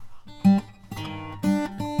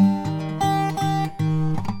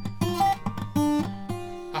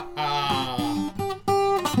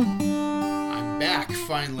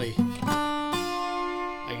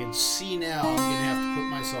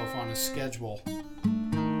schedule.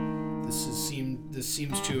 This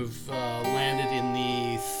seems to have landed in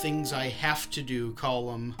the things I have to do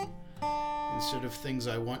column instead of things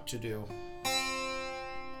I want to do.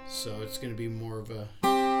 So it's going to be more of a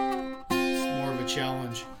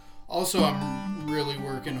challenge. Also, I'm really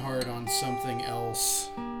working hard on something else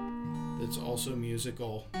that's also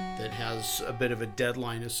musical that has a bit of a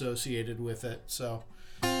deadline associated with it. So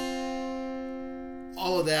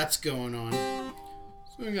all of that's going on.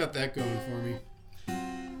 So I got that going for me.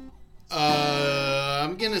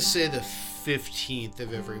 I'm going to say the 15th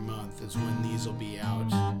of every month is when these will be out.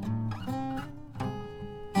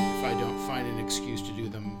 If I don't find an excuse to do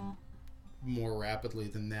them more rapidly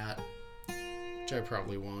than that, which I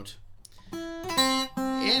probably won't.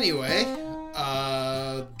 Anyway,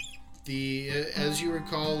 as you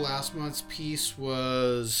recall, last month's piece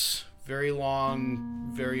was very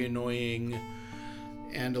long, very annoying,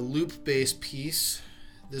 and a loop-based piece.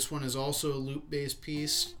 This one is also a loop-based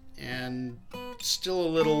piece, and still a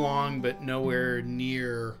little long, but nowhere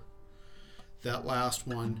near that last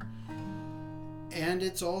one. And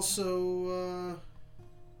it's also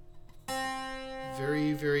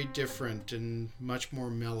very, very different and much more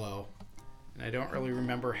mellow. And I don't really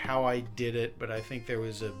remember how I did it, but I think there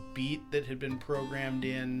was a beat that had been programmed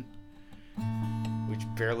in, which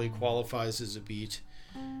barely qualifies as a beat.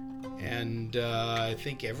 And I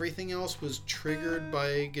think everything else was triggered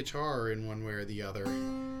by guitar in one way or the other.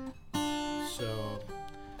 So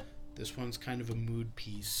this one's kind of a mood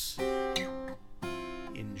piece.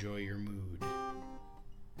 Enjoy your mood.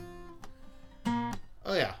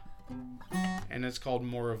 Oh yeah. And it's called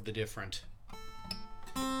More of the Different.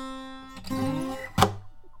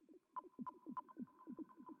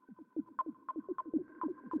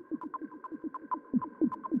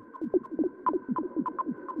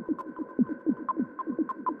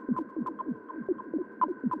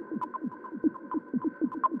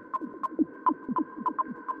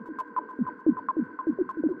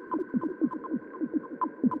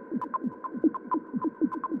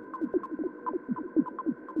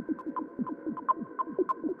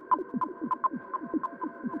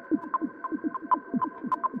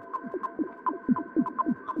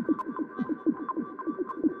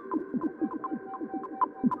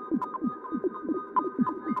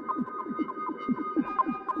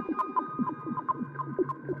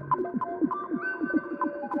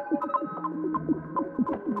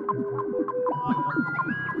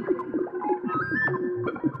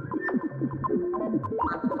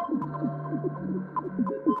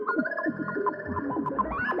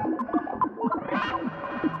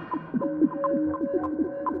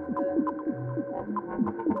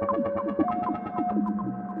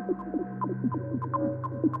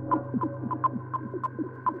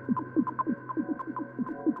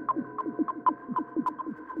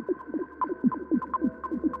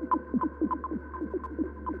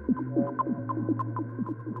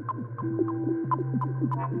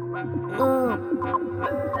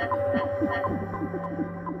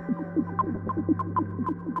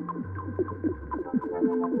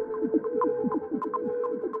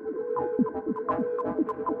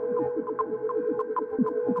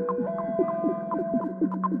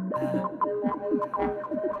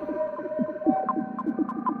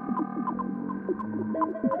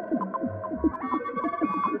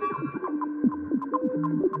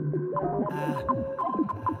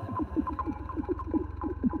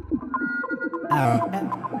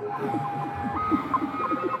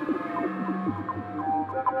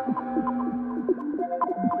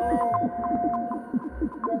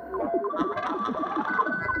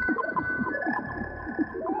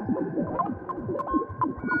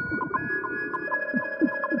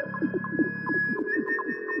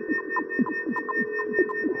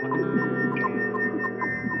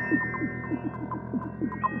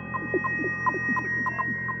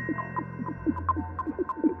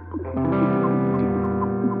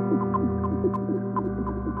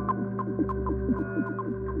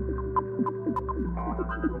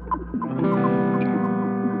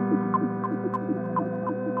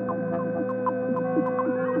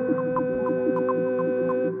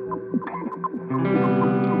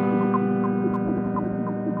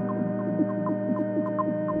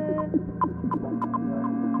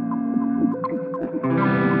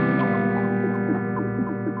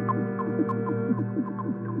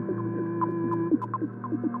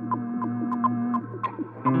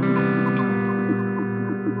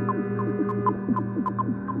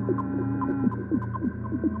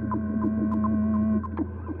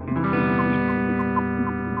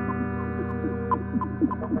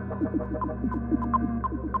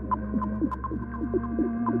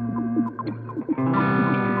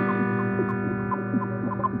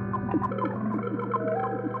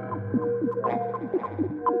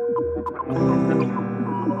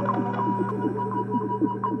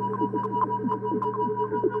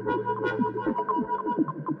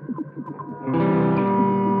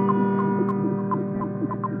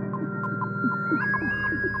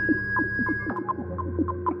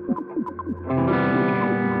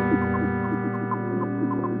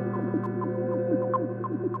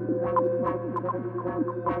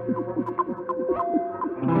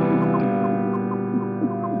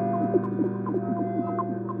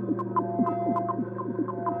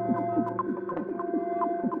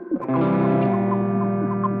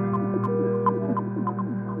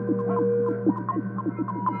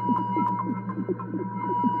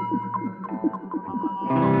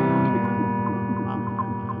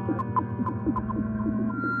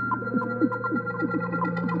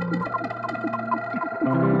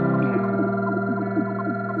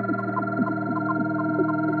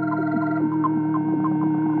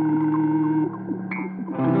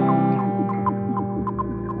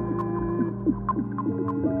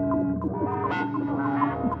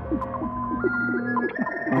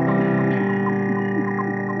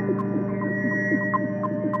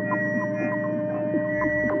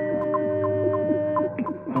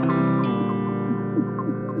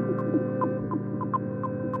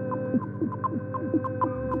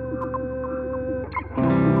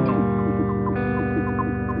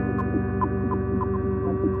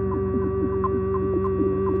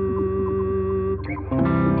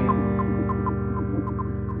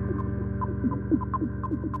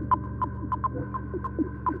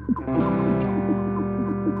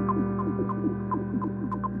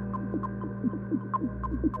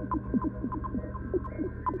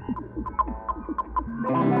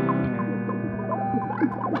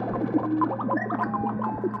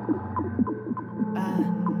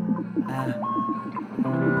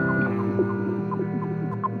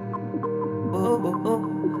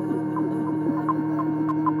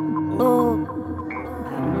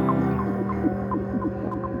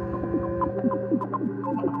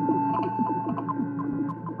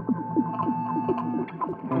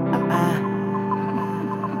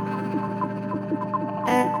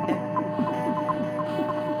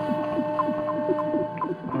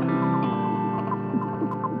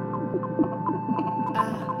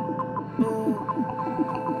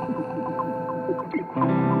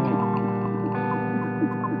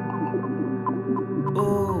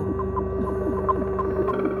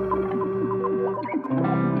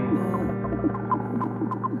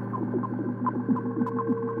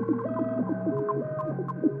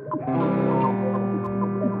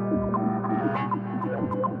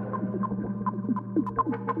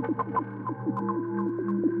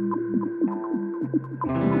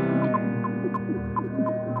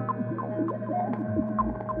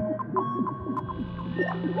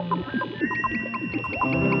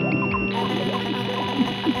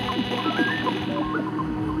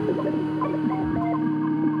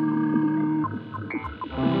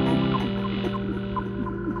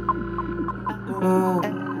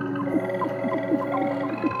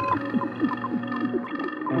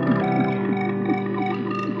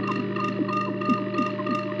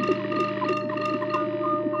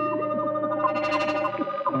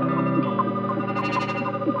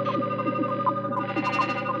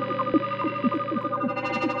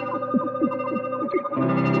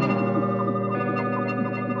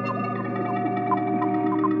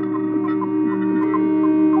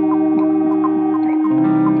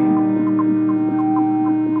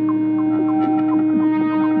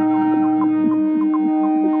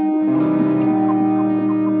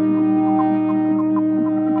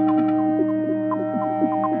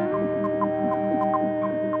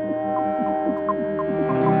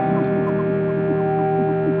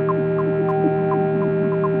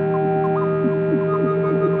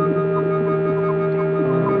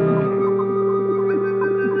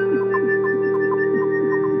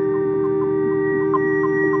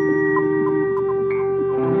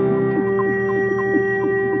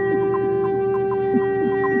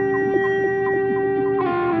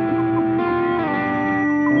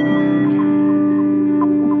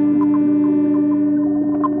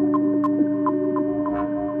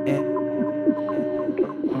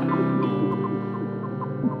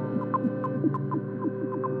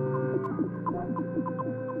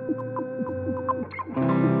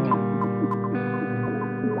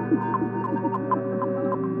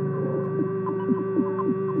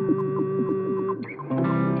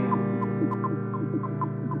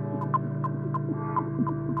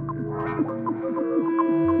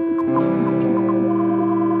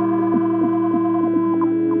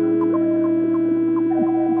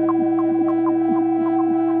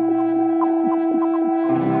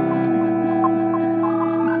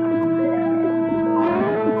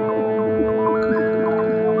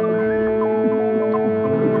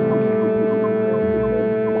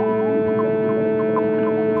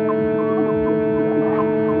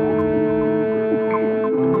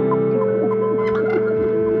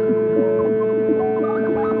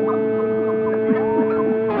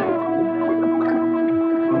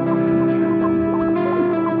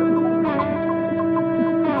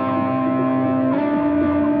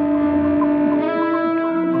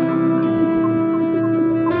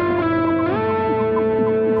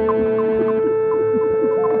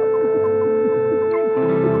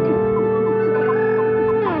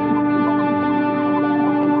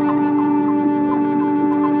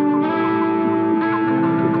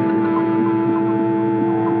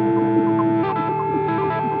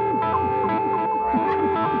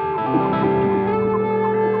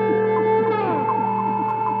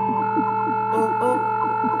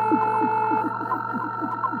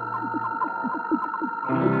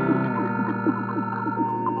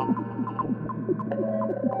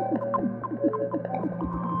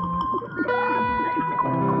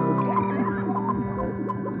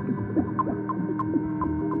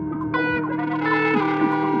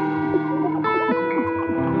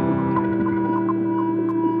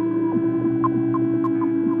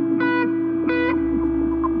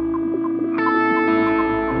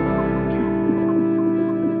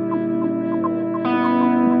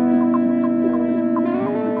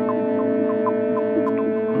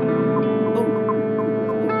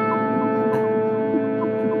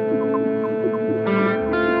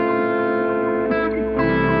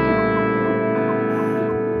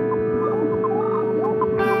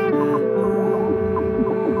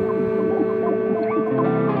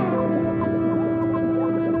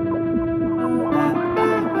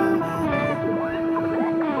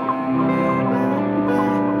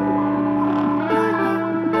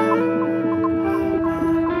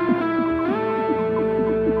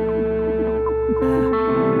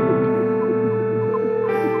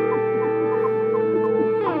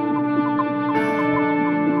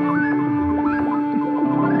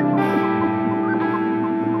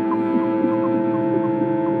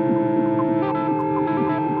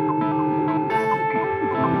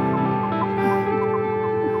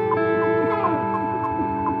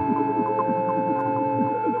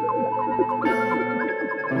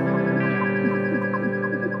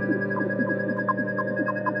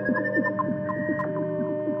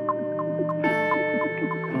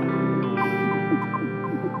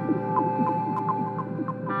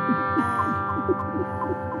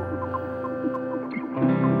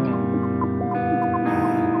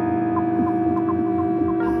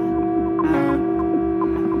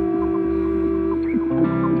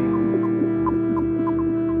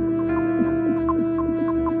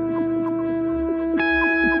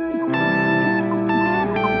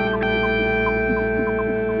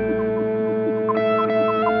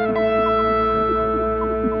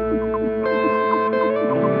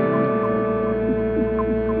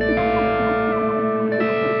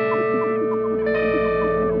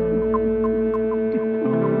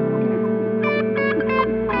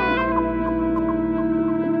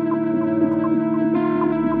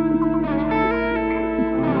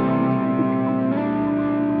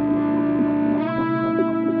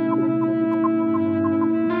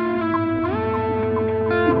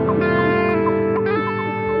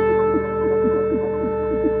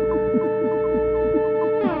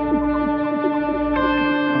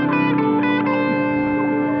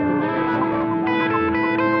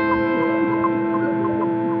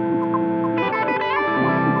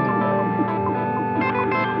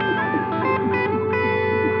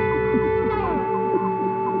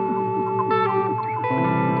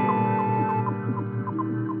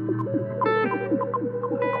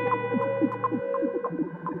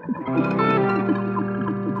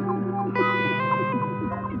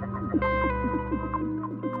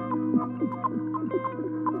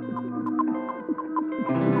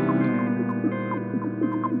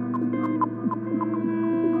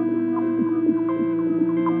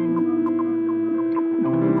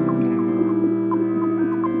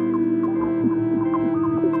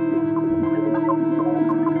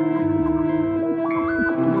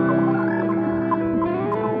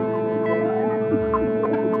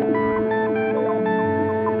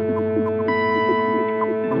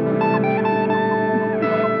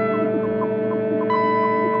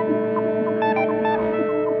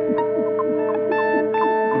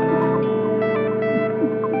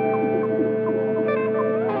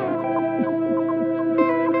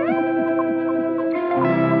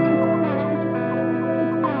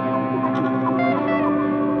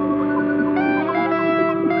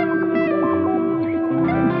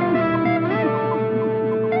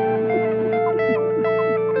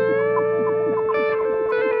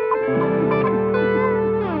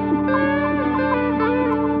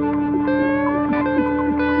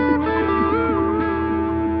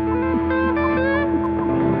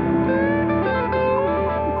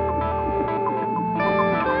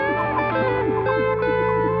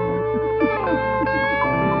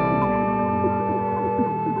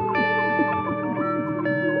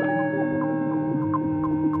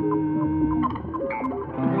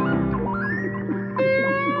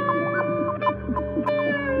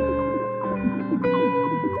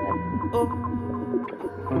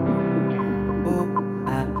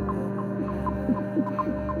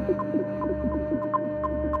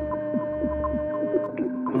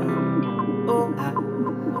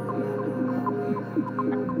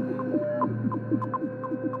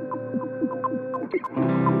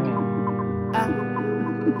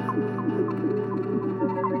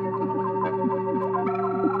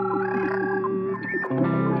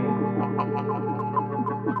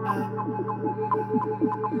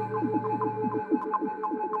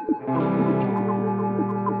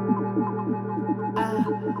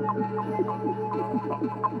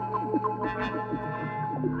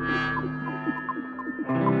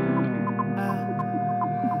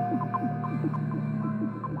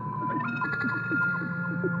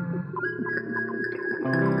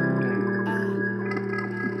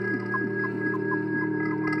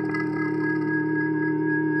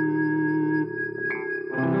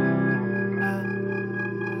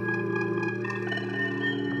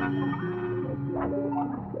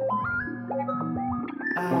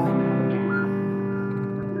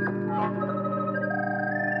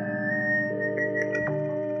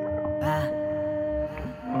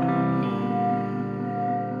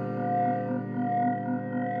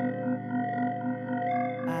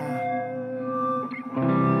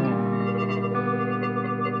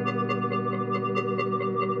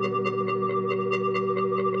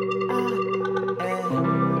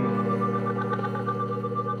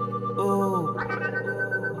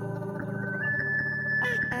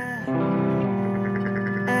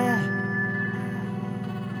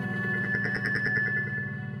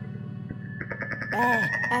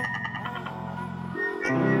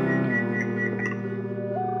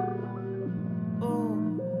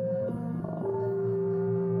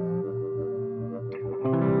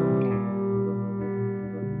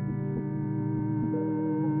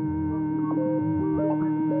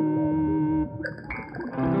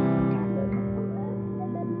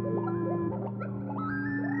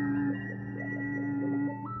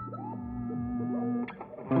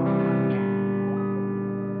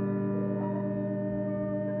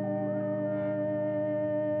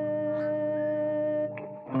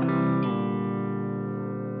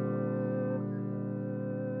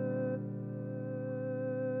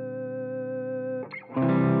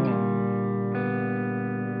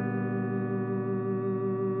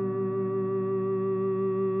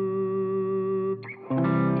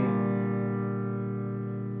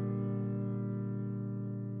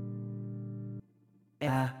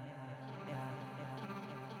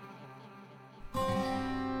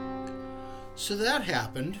 So that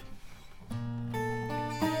happened.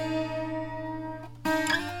 And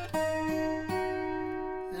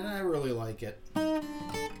I really like it.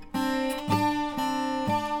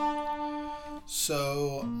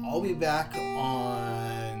 So I'll be back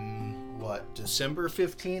on, December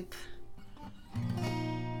 15th?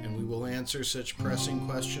 And we will answer such pressing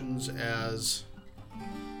questions as,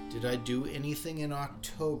 did I do anything in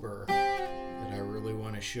October that I really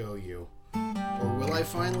want to show you? Or will I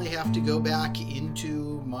finally have to go back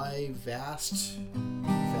into my vast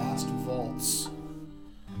vaults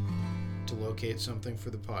to locate something for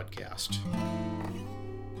the podcast?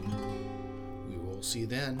 We will see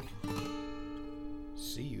then.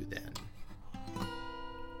 See you then.